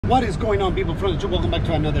What is going on, people from the YouTube? Welcome back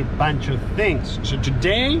to another bunch of things. So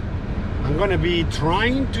today I'm gonna be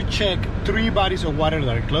trying to check 3 bodies of water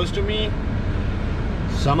that are close to me.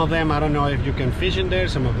 Some of them I don't know if you can fish in there,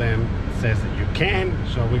 some of them says that you can,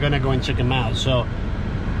 so we're gonna go and check them out. So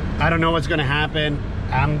I don't know what's gonna happen.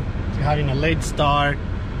 I'm having a late start.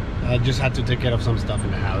 I just had to take care of some stuff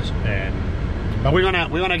in the house, but we're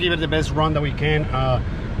gonna give it the best run that we can.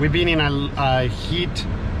 We've been in a heat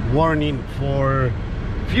warning for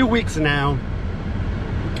few weeks now,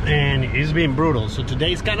 and it's been brutal. So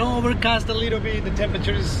today it's kind of overcast a little bit. The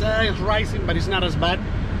temperature is rising, but it's not as bad.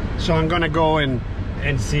 So I'm gonna go and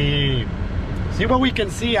see what we can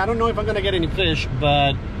see. I don't know if I'm gonna get any fish,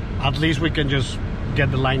 but at least we can just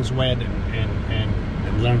get the lines wet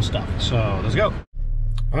and learn stuff. So let's go.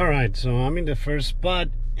 All right, so I'm in the first spot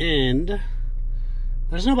and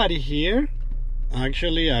there's nobody here.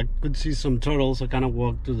 Actually, I could see some turtles. I kind of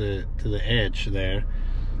walked to the edge there.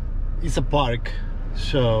 It's a park,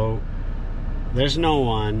 so there's no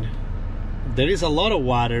one. There is a lot of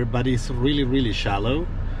water, but it's really shallow.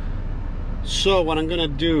 So what I'm gonna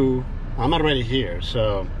do, I'm already here,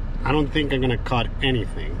 so I don't think I'm gonna cut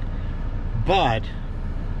anything, but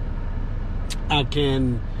I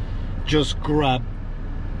can just grab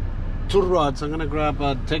 2 rods. I'm gonna grab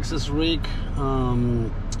a Texas rig,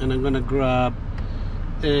 and I'm gonna grab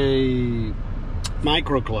a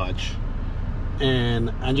micro clutch,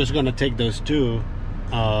 and I'm just gonna take those 2,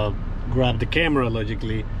 grab the camera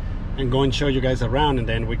logically, and go and show you guys around, and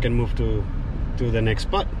then we can move to the next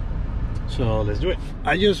spot. So let's do it.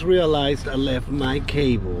 I just realized I left my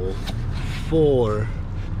cable for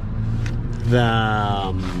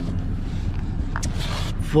the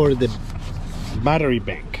battery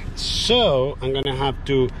bank, so I'm gonna have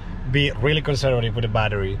to be really conservative with the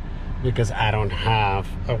battery because I don't have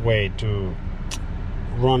a way to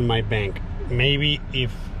run my bank. Maybe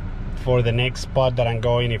if for the next spot that I'm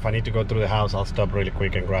going, if I need to go through the house, I'll stop really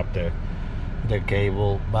quick and grab the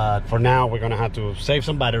cable. But for now, we're gonna have to save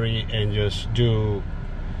some battery and just do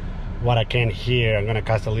what I can here. I'm gonna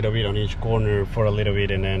cast a little bit on each corner for a little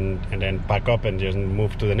bit, and then pack up and just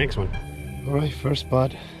move to the next one. All right, first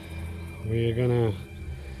spot. We're gonna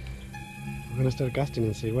start casting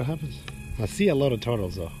and see what happens. I see a lot of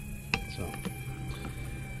turtles though, so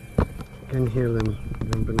I can hear them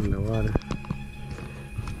jumping in the water.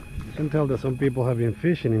 You can tell that some people have been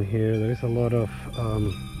fishing in here. There is a lot of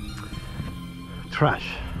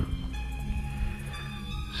trash.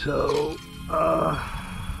 So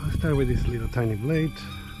let's start with this little tiny blade,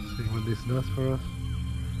 see what this does for us.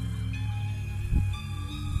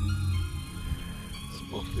 Let's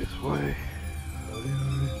move this way.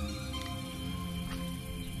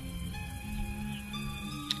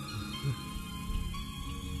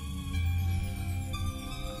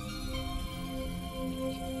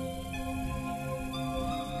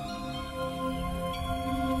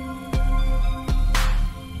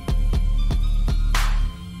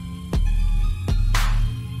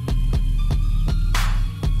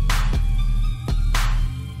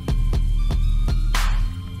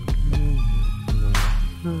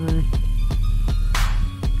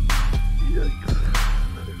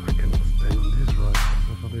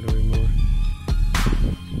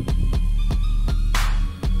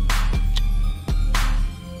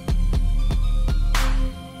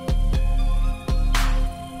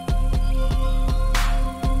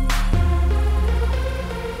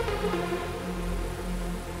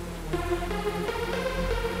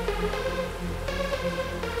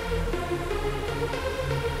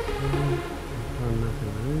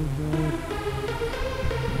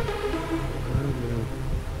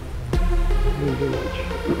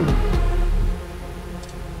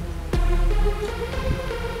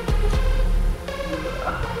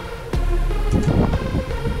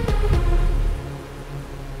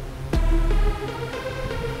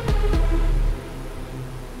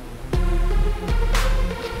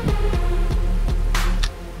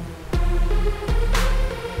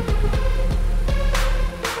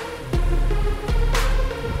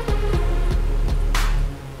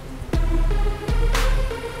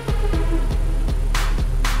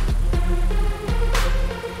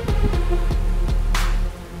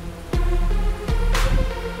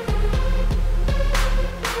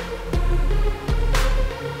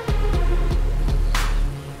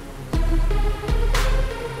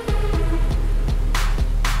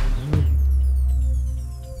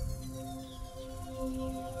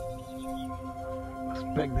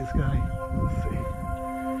 Peg this guy. Let's see. Let's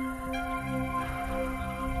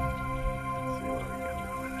see what we can do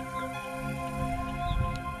with this guy.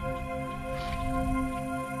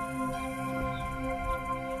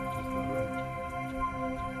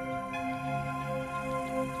 Just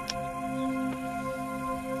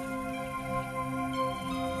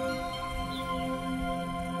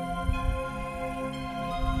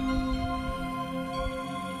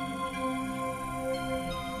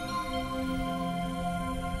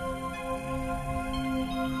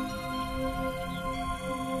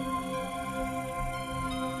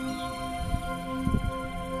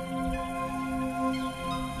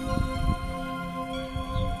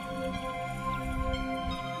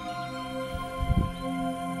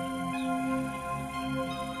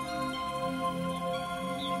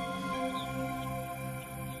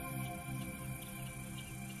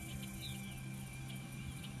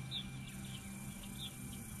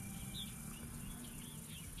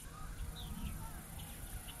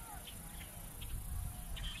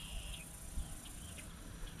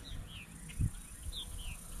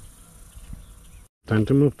time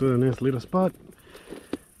to move to the next little spot.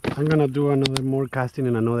 I'm gonna do another more casting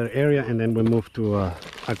in another area, and then we move to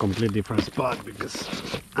a complete different spot because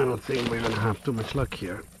I don't think we're gonna have too much luck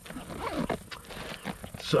here.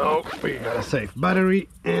 So we gotta save battery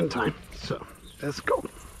and time. So let's go.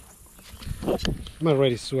 I'm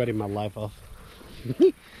already sweating my life off.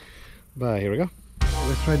 But here we go.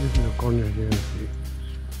 Let's try this little corner here and see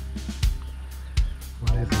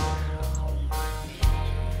what is it.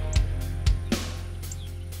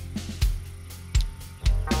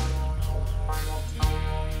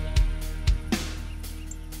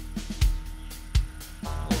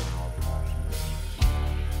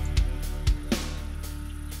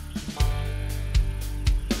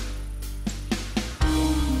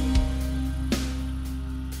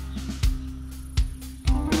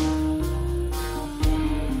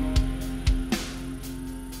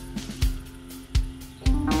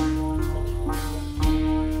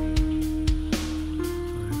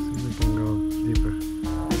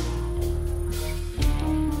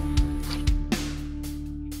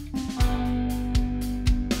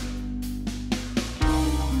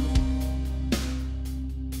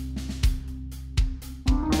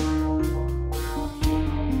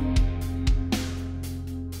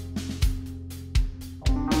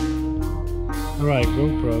 Alright,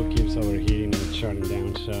 GoPro keeps overheating and shutting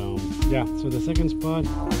down, so yeah, so the second spot,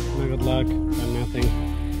 no good luck, got nothing.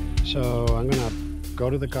 So I'm gonna go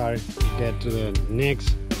to the car, get to the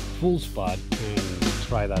next full spot and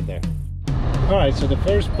try that there. Alright, so the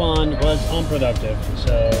first spawn was unproductive,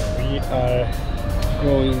 so we are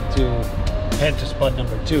going to head to spot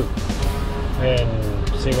number 2 and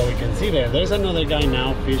see what we can see there. There's another guy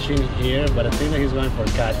now fishing here, but I think that he's going for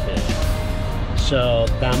catfish. So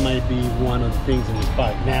that might be one of the things in the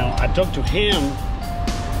spot. Now, I talked to him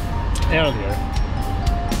earlier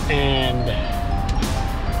and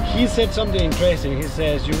he said something interesting. He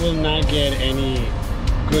says you will not get any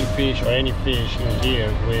good fish or any fish in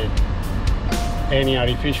here with any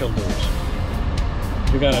artificial lures.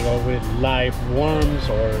 You gotta go with live worms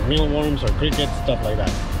or mealworms or crickets, stuff like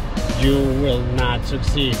that. You will not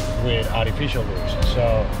succeed with artificial lures.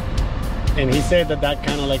 So, and he said that that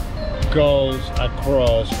kind of like goes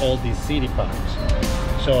across all these city parks.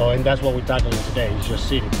 So, and that's what we're tackling today, is just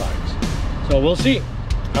city parks. So we'll see.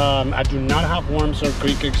 I do not have worms or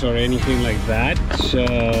crickets or anything like that.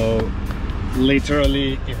 So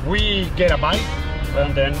literally, if we get a bite,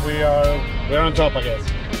 then we're on top, I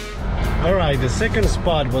guess. All right, the second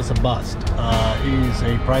spot was a bust. It's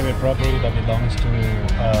a private property that belongs to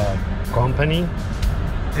a company,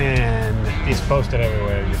 and it's posted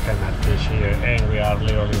everywhere you cannot fish here, and we are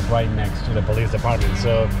literally right next to the police department,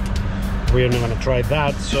 so we're not gonna try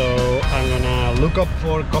that. So I'm gonna look up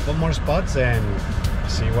for a couple more spots and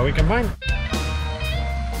see what we can find.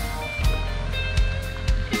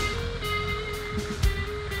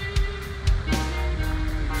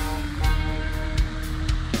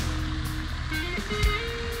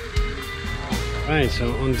 Right,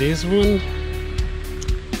 so on this one,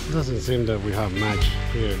 it doesn't seem that we have much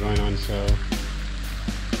here going on, so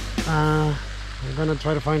I'm gonna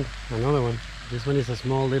try to find another one. This one is a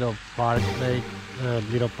small little park lake,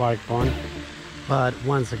 little park pond, but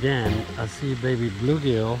once again I see baby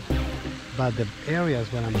bluegill, but the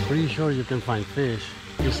areas where I'm pretty sure you can find fish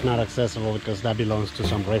is not accessible because that belongs to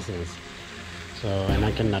some residents. So, and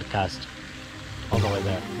I cannot cast all the way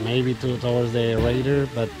there. Maybe towards the raider,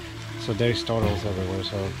 but so there's turtles everywhere,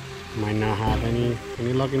 so might not have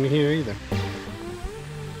any luck in here either.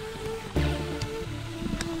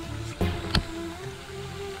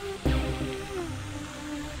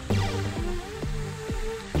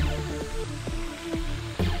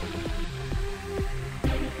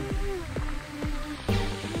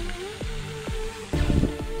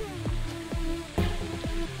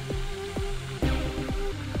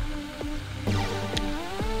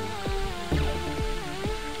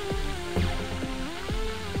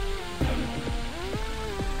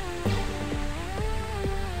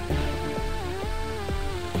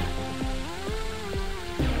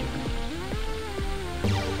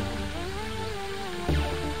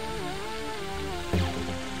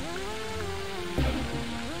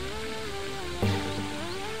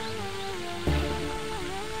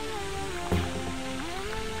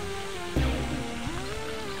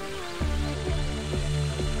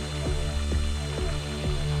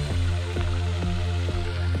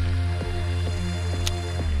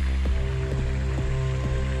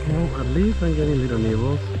 At least I'm getting little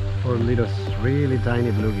nibbles or little really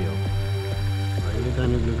tiny bluegill. Really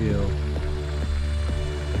tiny bluegill.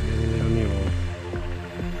 Getting little nibbles.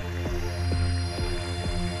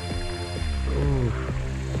 Oof.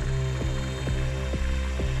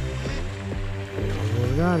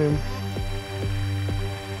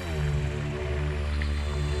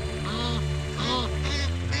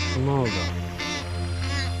 small though.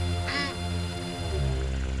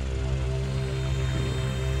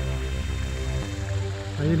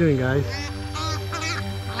 How you doing, guys?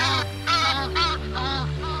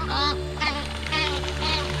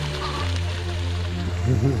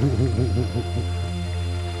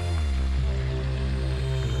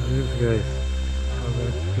 These guys, how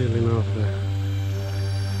they're peeling off the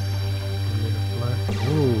plastic.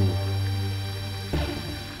 Ooh.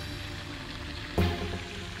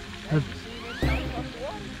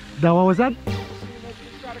 What was that?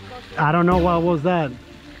 I don't know what was that.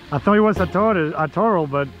 I thought it was a turtle,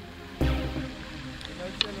 but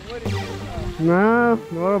no,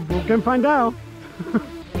 well, we can find out.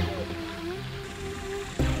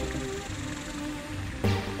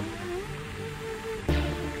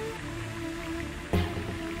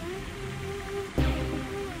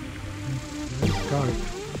 Skunk.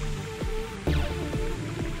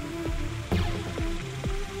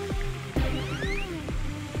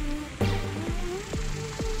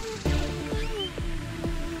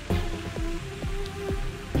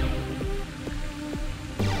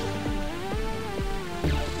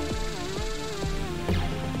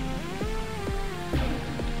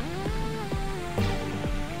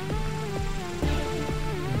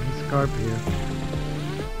 Carp here.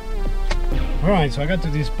 All right, so I got to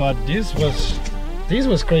this spot. This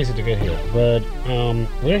was crazy to get here, but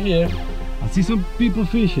we're here. I see some people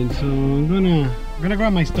fishing, so I'm gonna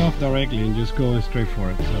grab my stuff directly and just go straight for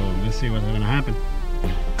it. So let's see what's gonna happen.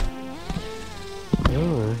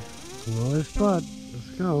 All right, another spot.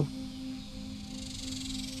 Let's go.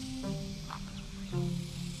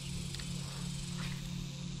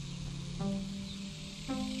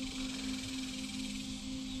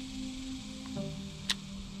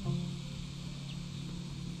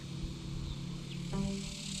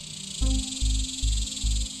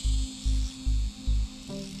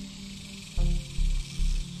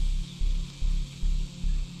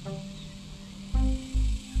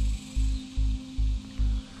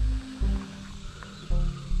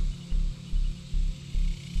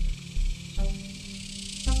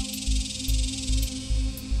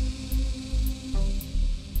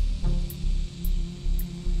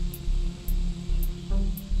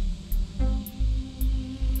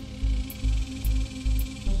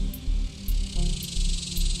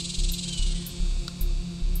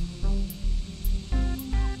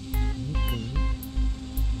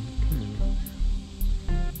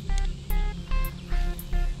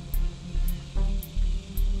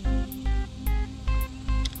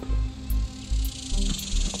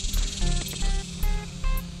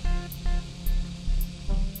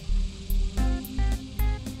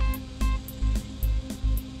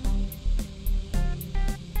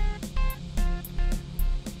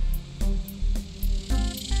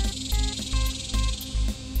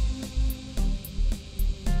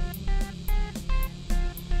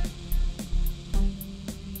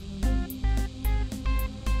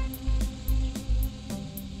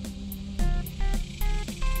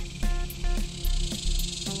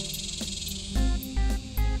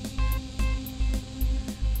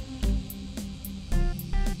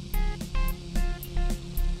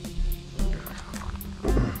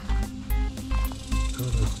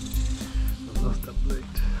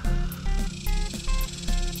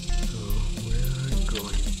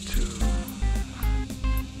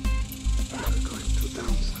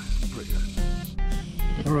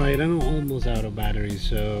 Alright, I'm almost out of battery,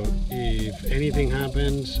 so if anything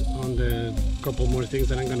happens on the couple more things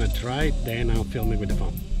that I'm gonna try, then I'll film it with the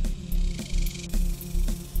phone.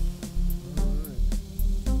 Alright,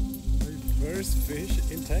 my first fish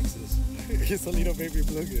in Texas. It's a little baby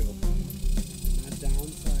bluegill. Not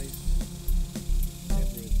downsized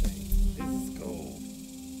everything. Let's go.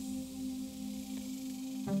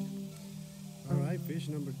 Alright, fish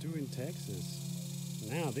number 2 in Texas.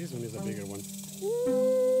 Now this one is a bigger one.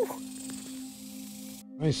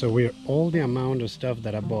 Alright, so we're all the amount of stuff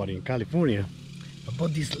that I bought in California. I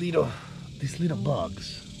bought these little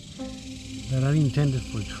bugs that are intended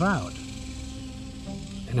for trout,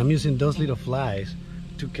 and I'm using those little flies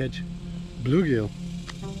to catch bluegill.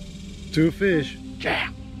 2 fish. Yeah.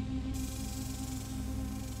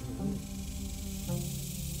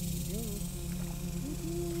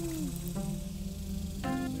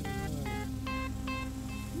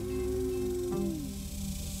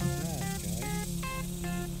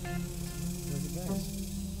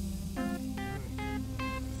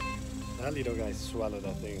 That little guy swallowed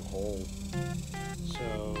that thing whole.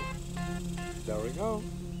 So there we go.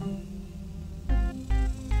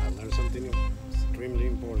 I learned something extremely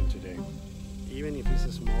important today. Even if it's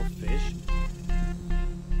a small fish,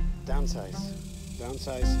 downsize.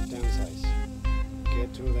 Downsize, downsize.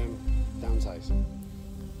 Get to them, downsize.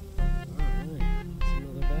 Alright, that's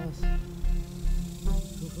another bass.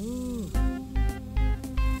 Woohoo!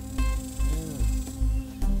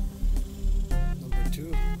 Yeah. Number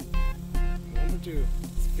two.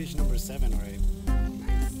 It's fish number 7 already.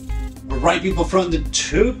 Nice. Alright, people, from the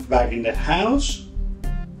tube back in the house.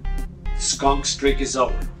 Skunk streak is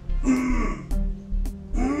over.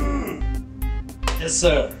 Yes,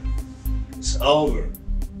 sir. It's over.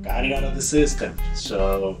 Got it out of the system.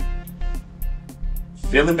 So,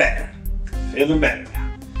 feeling better. Feeling better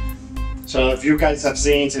now. So, if you guys have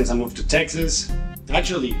seen since I moved to Texas,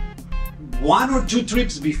 actually, 1 or 2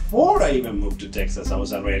 trips before I even moved to Texas, I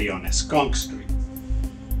was already on a skunk streak.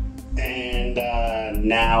 And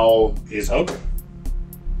now it's over.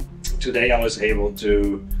 Today I was able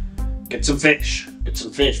to get some fish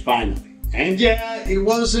finally. And yeah, it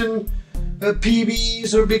wasn't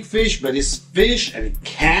PBs or big fish, but it's fish and it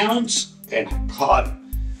counts, and I caught it.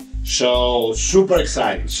 So super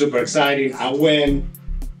exciting. I went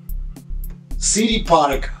city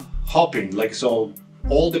park hopping, like, so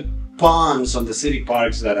all the ponds on the city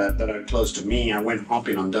parks that are close to me, I went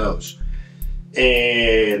hopping on those.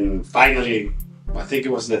 And finally, I think it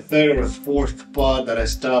was the 3rd or 4th spot that I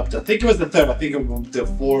stopped. I think it was the 3rd. I think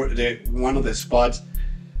one of the spots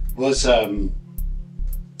was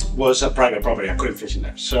a private property. I couldn't fish in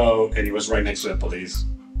there. So, and it was right next to the police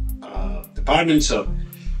department. So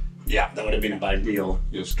yeah, that would have been a bad deal.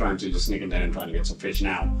 Just trying to just sneak in there and trying to get some fish.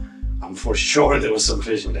 Now, I'm for sure there was some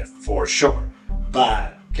fish in there, for sure.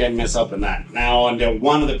 But can't mess up on that. Now, on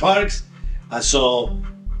one of the parks, I saw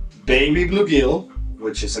baby bluegill,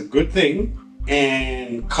 which is a good thing,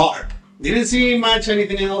 and carp. Didn't see much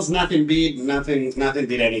anything else, nothing beat, nothing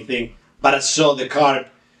did anything, but I saw the carp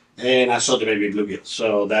and I saw the baby bluegill.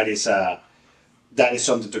 So that is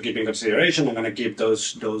something to keep in consideration. I'm gonna keep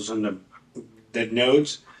those on the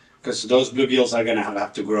notes, because those bluegills are gonna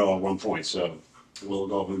have to grow at one point. So we'll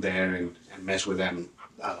go over there and mess with them.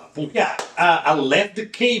 Yeah, I left the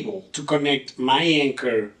cable to connect my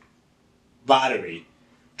Anchor battery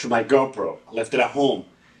to my GoPro. I left it at home,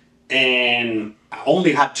 and I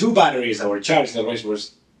only had 2 batteries that were charged. The rest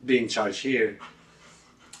was being charged here,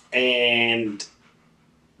 and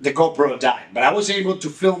the GoPro died. But I was able to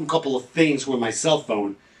film a couple of things with my cell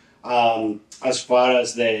phone, as far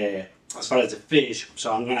as the fish.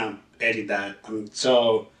 So I'm gonna edit that.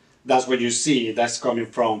 So that's what you see. That's coming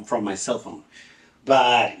from my cell phone.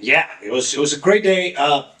 But yeah, it was a great day.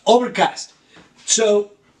 Overcast.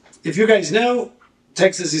 So if you guys know,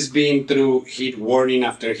 Texas is being through heat warning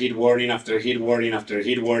after heat warning after heat warning after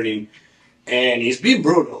heat warning, and it's been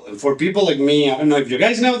brutal. And for people like me, I don't know if you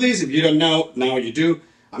guys know this. If you don't know, now you do.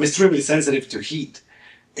 I'm extremely sensitive to heat,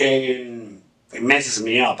 and it messes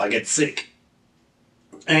me up. I get sick.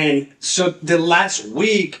 And so the last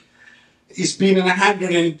week, it's been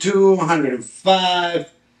 102, 105,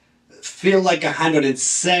 feel like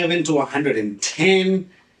 107 to 110,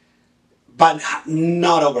 but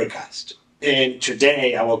not overcast. And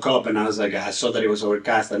today I woke up and I was like, I saw that it was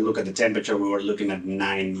overcast. I look at the temperature, we were looking at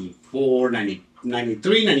 94, 90,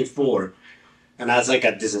 93, 94. And I was like,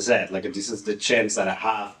 this is it. Like, this is the chance that I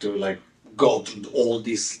have to, like, go to all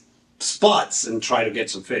these spots and try to get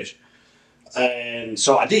some fish. And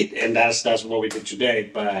so I did, and that's what we did today.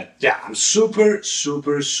 But yeah, I'm super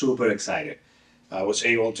excited. I was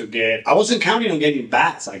able to get, I wasn't counting on getting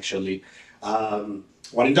bass, actually.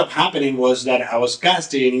 What ended up happening was that I was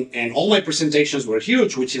casting and all my presentations were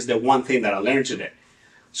huge, which is the one thing that I learned today.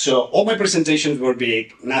 So all my presentations were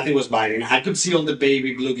big, nothing was biting. I could see all the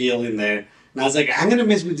baby bluegill in there. And I was like, I'm gonna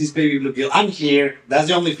mess with this baby bluegill. I'm here, that's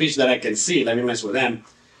the only fish that I can see, let me mess with them.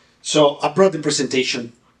 So I brought the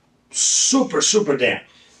presentation super down.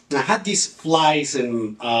 And I had these flies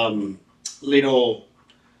and little,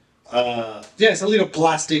 it's a little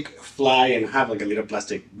plastic fly, and have like a little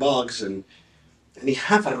plastic bugs, and he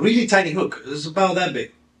have a really tiny hook. It was about that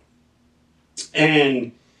big.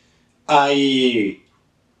 And I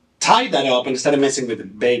tied that up and started messing with the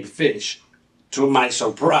baby fish. To my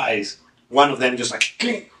surprise, one of them just like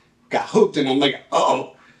clink, got hooked, and I'm like,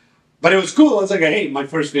 oh. But it was cool. I was like, hey, my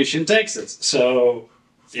first fish in Texas. So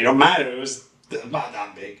it don't matter. It was about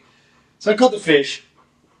that big. So I caught the fish,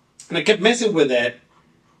 and I kept messing with it,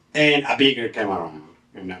 and a bigger came around,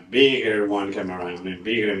 and a bigger one came around, and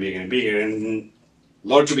bigger and bigger and bigger. And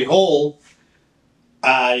Lord to behold,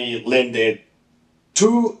 I landed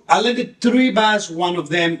 3 bass. One of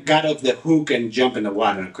them got off the hook and jumped in the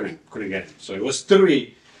water, and I couldn't get him. So it was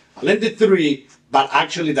 3. I landed 3, but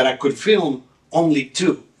actually that I could film only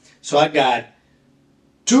 2. So I got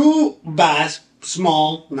 2 bass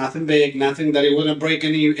small, nothing big, nothing that it wouldn't break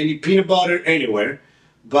any peanut butter anywhere.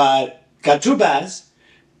 But got 2 bass,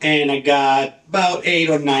 and I got about 8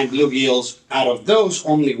 or 9 bluegills. Out of those,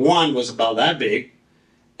 only one was about that big.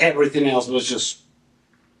 Everything else was just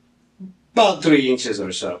about 3 inches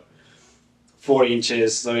or so, 4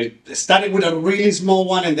 inches. So it started with a really small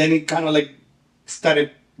one, and then it kind of like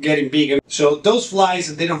started getting bigger. So those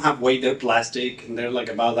flies, they don't have weight, they're plastic, and they're like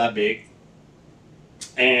about that big.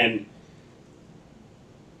 And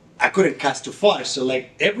I couldn't cast too far, so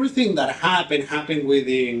like everything that happened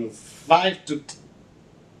within 5 to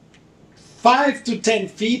 10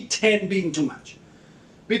 feet, 10 being too much.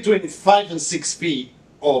 Between 5 and 6 feet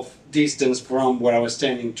of distance from where I was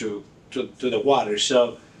standing to the water.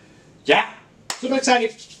 So yeah, super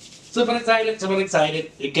excited.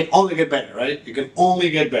 It can only get better, right? It can only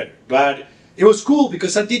get better. But it was cool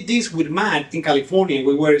because I did this with Matt in California.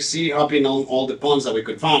 We were sea hopping on all the ponds that we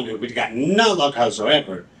could find, and we got no luck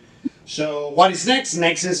whatsoever. So what is next?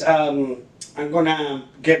 Next is I'm gonna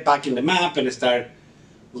get back in the map and start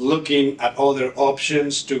looking at other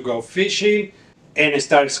options to go fishing, and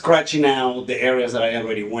start scratching out the areas that I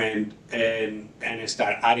already went, and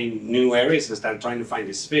start adding new areas and start trying to find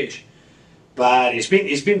this fish. But it's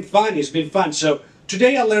been fun. So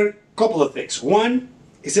today I learned a couple of things. One,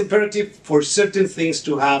 it's imperative for certain things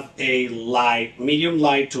to have a light, medium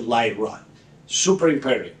light to light rod. Super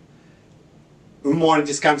imperative. More in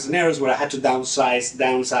these kind of scenarios where I had to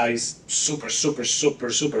downsize super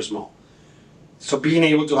small. So being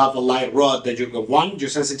able to have a light rod that you go, one, your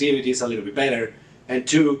sensitivity is a little bit better, and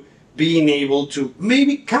two, being able to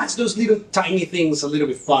maybe catch those little tiny things a little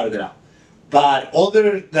bit farther out. But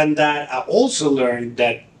other than that, I also learned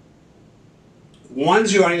that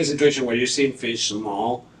once you are in a situation where you're seeing fish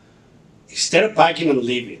small, instead of packing and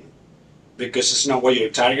leaving because it's not what you're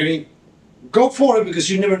targeting, go for it, because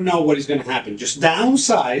you never know what is going to happen. Just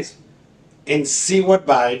downsize and see what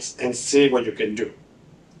bites and see what you can do.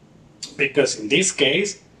 Because in this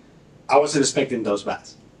case, I wasn't expecting those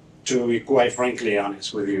bass, to be quite frankly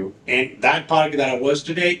honest with you. And that park that I was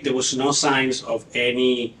today, there was no signs of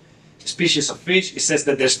any species of fish. It says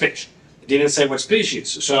that there's fish. It didn't say what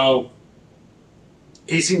species. So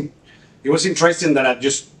it was interesting that I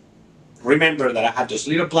just remember that I had those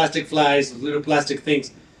little plastic flies, those little plastic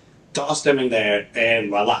things, tossed them in there, and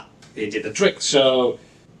voila, it did the trick. So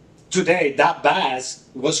today, that bass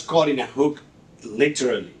was caught in a hook,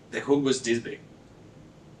 literally. The hook was this big.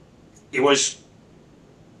 It was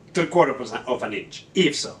 3/4 of an inch,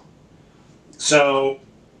 if so. So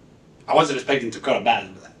I wasn't expecting to cut a bass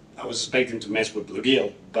with that. I was expecting to mess with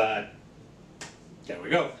bluegill, but there we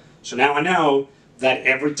go. So now I know that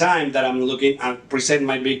every time that I'm looking, I present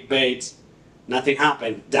my big baits, nothing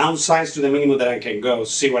happened. Downsize to the minimum that I can go,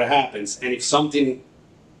 see what happens. And if something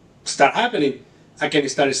start happening, I can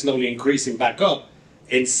start slowly increasing back up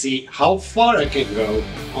and see how far I can go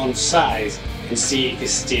on size and see if the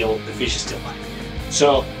fish is still biting.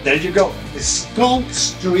 So there you go. The skunk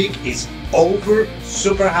streak is over.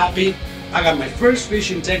 Super happy. I got my first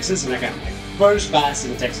fish in Texas, and I got my first bass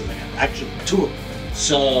in Texas. I got actually 2.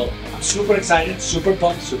 So I'm super excited, super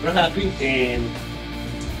pumped, super happy, and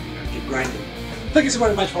keep grinding. Thank you so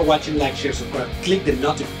very much for watching. Like, share, subscribe, click the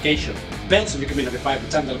notification bell so you can be notified every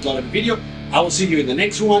time that I upload a video. I will see you in the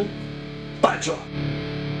next one. Bye, y'all.